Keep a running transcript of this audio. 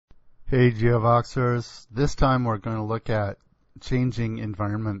Hey Geovoxers, this time we're going to look at changing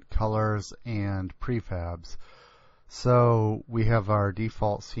environment colors and prefabs. So we have our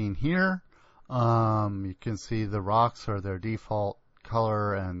default scene here. You can see the rocks are their default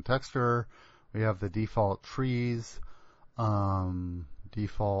color and texture. We have the default trees,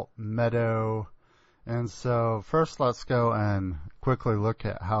 default meadow. And so first let's go and quickly look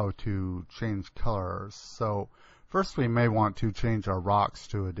at how to change colors. So first, we may want to change our rocks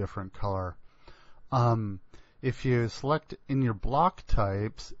to a different color. If you select in your block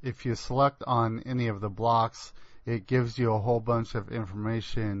types, if you select on any of the blocks, it gives you a whole bunch of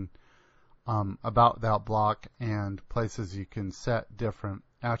information about that block and places you can set different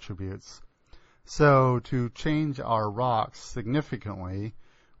attributes. So to change our rocks significantly,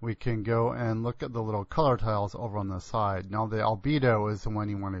 we can go and look at the little color tiles over on the side. Now the albedo is the one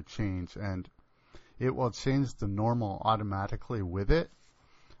you want to change, and it will change the normal automatically with it.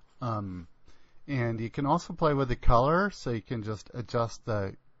 And you can also play with the color, so you can just adjust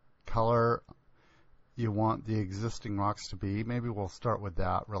the color you want the existing rocks to be. Maybe we'll start with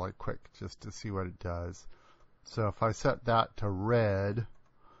that really quick just to see what it does. So if I set that to red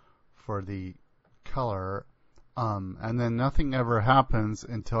for the color, and then nothing ever happens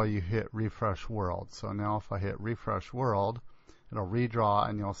until you hit refresh world. So now if I hit refresh world, it'll redraw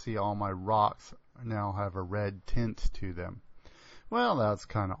and you'll see all my rocks now have a red tint to them. Well, that's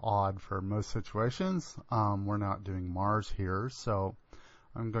kind of odd for most situations. We're not doing Mars here, so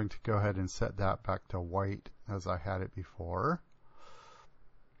I'm going to go ahead and set that back to white as I had it before.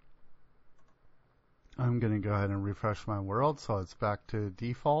 I'm going to go ahead and refresh my world so it's back to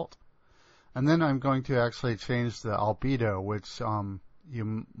default. And then I'm going to actually change the albedo, which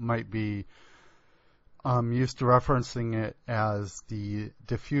you might be used to referencing it as the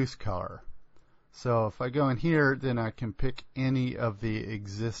diffuse color. So if I go in here, then I can pick any of the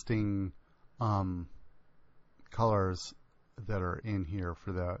existing colors that are in here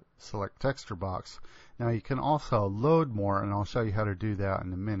for the select texture box. Now you can also load more, and I'll show you how to do that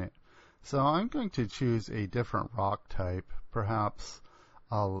in a minute. So I'm going to choose a different rock type, perhaps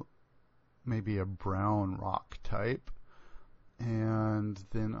maybe a brown rock type. And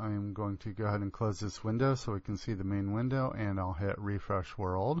then I'm going to go ahead and close this window so we can see the main window, and I'll hit refresh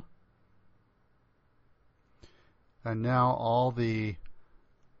world. And now all the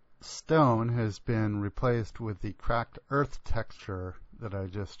stone has been replaced with the cracked earth texture that I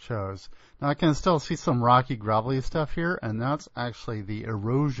just chose. Now I can still see some rocky, gravelly stuff here, and that's actually the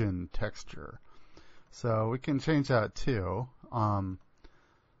erosion texture. So we can change that too. Let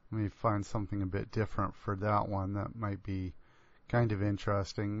me find something a bit different for that one that might be kind of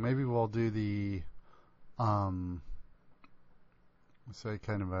interesting. Maybe we'll do the, say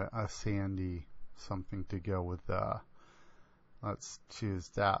kind of a sandy something to go with the, let's choose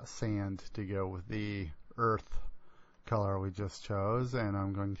that sand to go with the earth color we just chose, and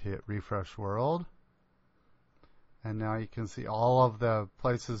I'm going to hit refresh world. And now you can see all of the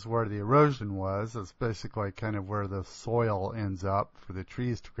places where the erosion was. It's basically kind of where the soil ends up for the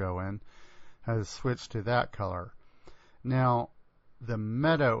trees to go in, has switched to that color. Now the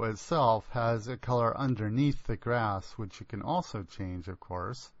meadow itself has a color underneath the grass, which you can also change, of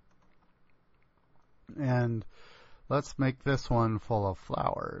course. And let's make this one full of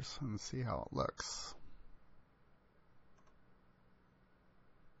flowers and see how it looks.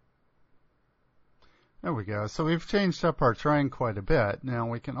 There we go. So we've changed up our terrain quite a bit. Now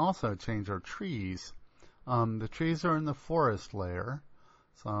we can also change our trees. The trees are in the forest layer.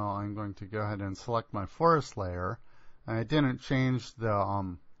 So I'm going to go ahead and select my forest layer. I didn't change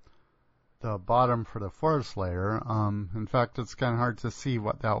the bottom for the forest layer. In fact, it's kind of hard to see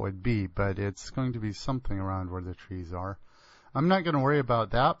what that would be, but it's going to be something around where the trees are. I'm not going to worry about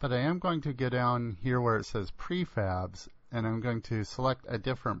that, but I am going to go down here where it says prefabs, and I'm going to select a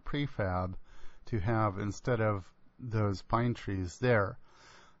different prefab to have instead of those pine trees there.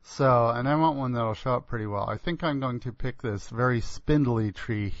 So, and I want one that'll show up pretty well. I think I'm going to pick this very spindly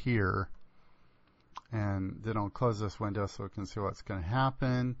tree here, and then I'll close this window so we can see what's going to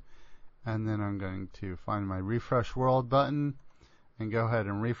happen. And then I'm going to find my refresh world button and go ahead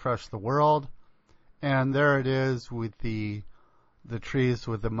and refresh the world. And there it is with the trees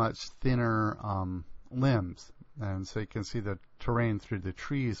with the much thinner limbs. And so you can see the terrain through the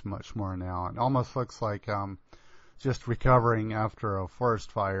trees much more now. It almost looks like just recovering after a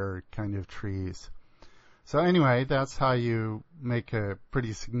forest fire kind of trees. So anyway, that's how you make a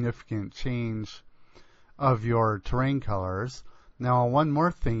pretty significant change of your terrain colors. Now one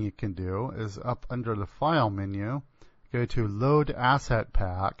more thing you can do is up under the File menu, go to Load Asset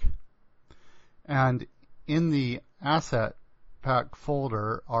Pack, and in the Asset pack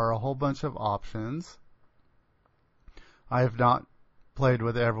folder are a whole bunch of options. I have not played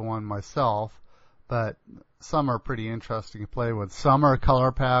with everyone myself, but some are pretty interesting to play with. Some are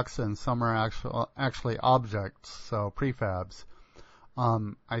color packs and some are actually objects, so prefabs.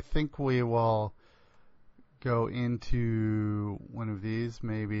 I think we will go into one of these,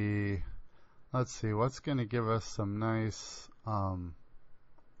 maybe. Let's see, what's going to give us some nice,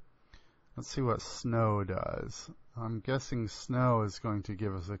 let's see what snow does. I'm guessing snow is going to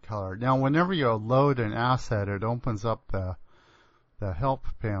give us a color. Now, whenever you load an asset, it opens up the help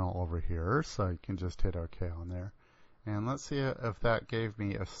panel over here, so you can just hit OK on there. And let's see if that gave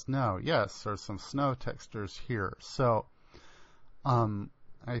me a snow. Yes, there's some snow textures here. So,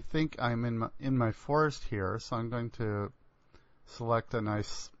 I think I'm in my forest here, so I'm going to select a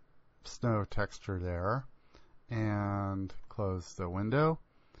nice snow texture there and close the window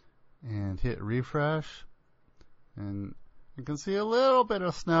and hit refresh, and you can see a little bit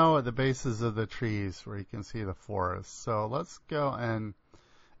of snow at the bases of the trees where you can see the forest. So let's go and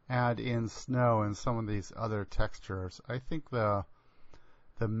add in snow in some of these other textures. I think the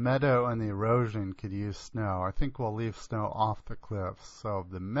meadow and the erosion could use snow. I think we'll leave snow off the cliffs. So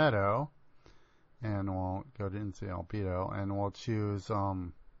the meadow, and we'll go into the albedo, and we'll choose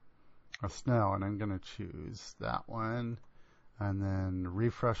a snow, and I'm going to choose that one, and then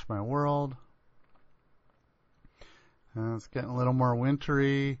refresh my world. And it's getting a little more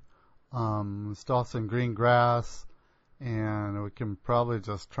wintry. Still some green grass, and we can probably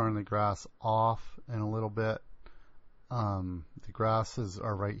just turn the grass off in a little bit. The grasses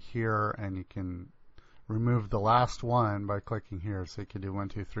are right here, and you can remove the last one by clicking here. So you can do 1,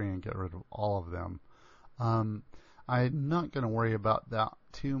 2, 3 and get rid of all of them. I'm not going to worry about that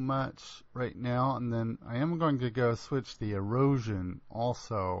too much right now, and then I am going to go switch the erosion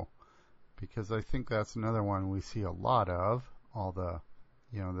also, because I think that's another one we see a lot of, all the,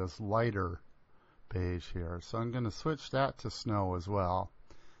 this lighter beige here. So I'm going to switch that to snow as well,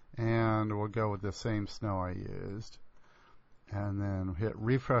 and we'll go with the same snow I used, and then hit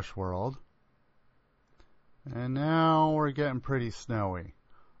refresh world, and now we're getting pretty snowy.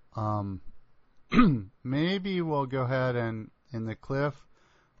 Maybe we'll go ahead and in the cliff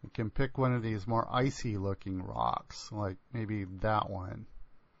we can pick one of these more icy looking rocks, like maybe that one,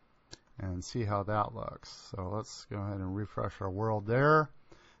 and see how that looks. So let's go ahead and refresh our world there.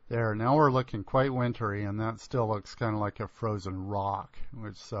 Now we're looking quite wintry, and that still looks kind of like a frozen rock,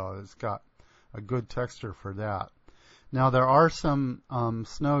 which it's got a good texture for that. Now there are some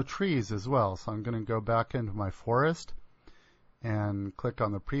snow trees as well, so I'm going to go back into my forest and click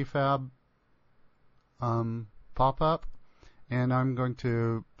on the prefab pop-up, and I'm going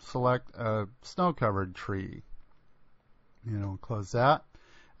to select a snow-covered tree. Close that,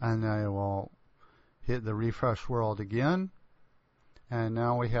 and I will hit the refresh world again, and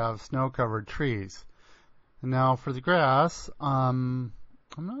now we have snow-covered trees. And now for the grass, I'm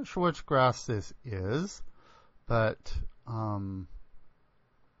not sure which grass this is, but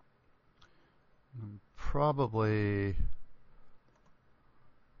probably,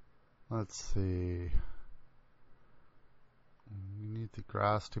 let's see, you need the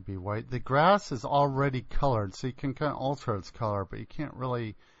grass to be white. The grass is already colored, so you can kind of alter its color, but you can't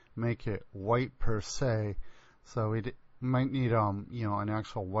really make it white per se. So we might need an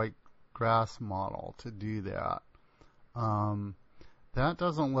actual white grass model to do that. That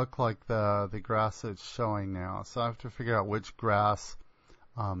doesn't look like the grass it's showing now, so I have to figure out which grass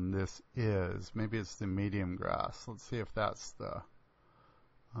this is. Maybe it's the medium grass. Let's see if that's the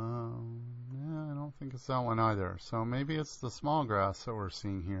yeah, I don't think it's that one either. So maybe it's the small grass that we're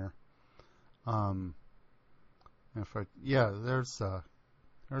seeing here. There's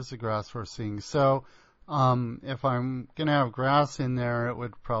the grass we're seeing. So if I'm gonna have grass in there, it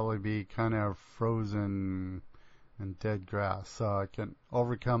would probably be kind of frozen and dead grass. So I can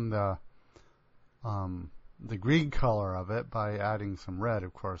overcome the green color of it by adding some red,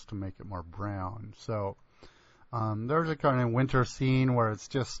 of course, to make it more brown. So there's a kind of winter scene where it's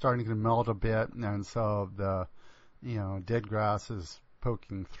just starting to melt a bit, and so the dead grass is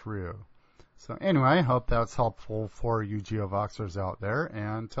poking through. So anyway, I hope that's helpful for you geovoxers out there,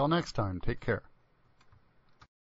 and until next time, take care.